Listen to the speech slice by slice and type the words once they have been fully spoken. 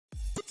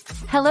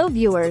Hello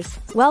viewers,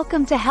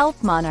 welcome to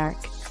Health Monarch.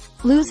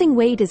 Losing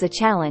weight is a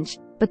challenge,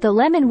 but the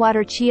lemon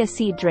water chia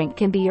seed drink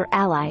can be your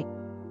ally.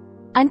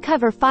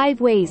 Uncover 5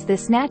 ways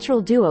this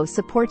natural duo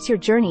supports your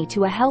journey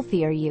to a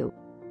healthier you.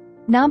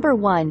 Number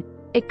 1.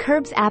 It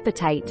curbs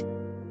appetite.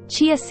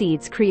 Chia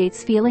seeds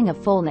creates feeling of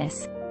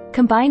fullness.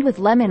 Combined with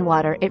lemon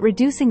water, it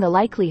reducing the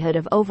likelihood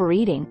of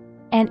overeating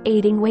and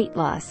aiding weight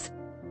loss.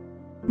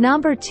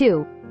 Number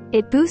 2.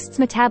 It boosts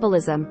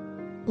metabolism.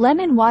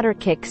 Lemon water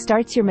kick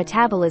starts your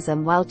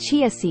metabolism while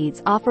chia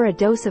seeds offer a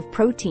dose of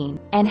protein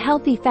and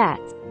healthy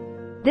fats.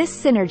 This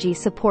synergy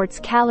supports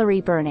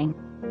calorie burning.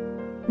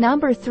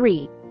 Number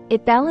 3.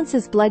 It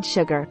balances blood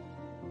sugar.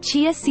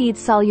 Chia seed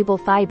soluble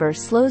fiber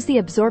slows the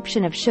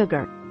absorption of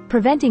sugar,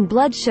 preventing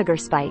blood sugar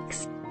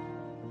spikes.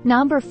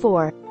 Number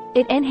 4.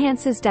 It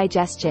enhances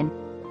digestion.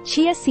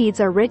 Chia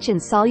seeds are rich in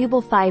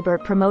soluble fiber,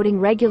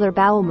 promoting regular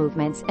bowel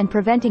movements and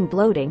preventing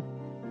bloating.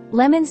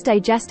 Lemon's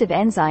digestive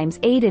enzymes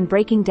aid in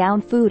breaking down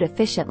food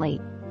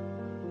efficiently.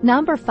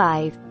 Number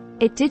 5.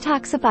 It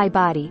detoxify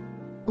body.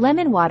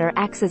 Lemon water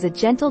acts as a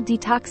gentle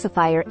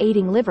detoxifier,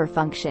 aiding liver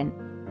function.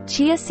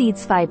 Chia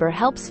seeds fiber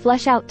helps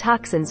flush out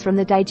toxins from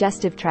the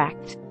digestive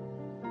tract.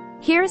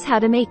 Here's how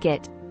to make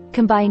it.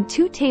 Combine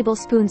 2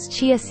 tablespoons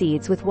chia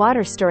seeds with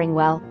water, stirring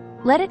well.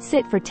 Let it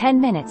sit for 10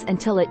 minutes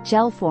until it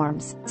gel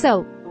forms.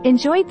 So,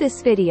 enjoyed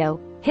this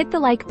video, hit the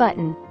like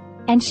button,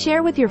 and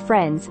share with your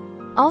friends.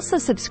 Also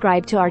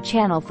subscribe to our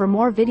channel for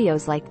more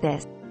videos like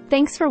this.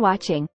 Thanks for watching.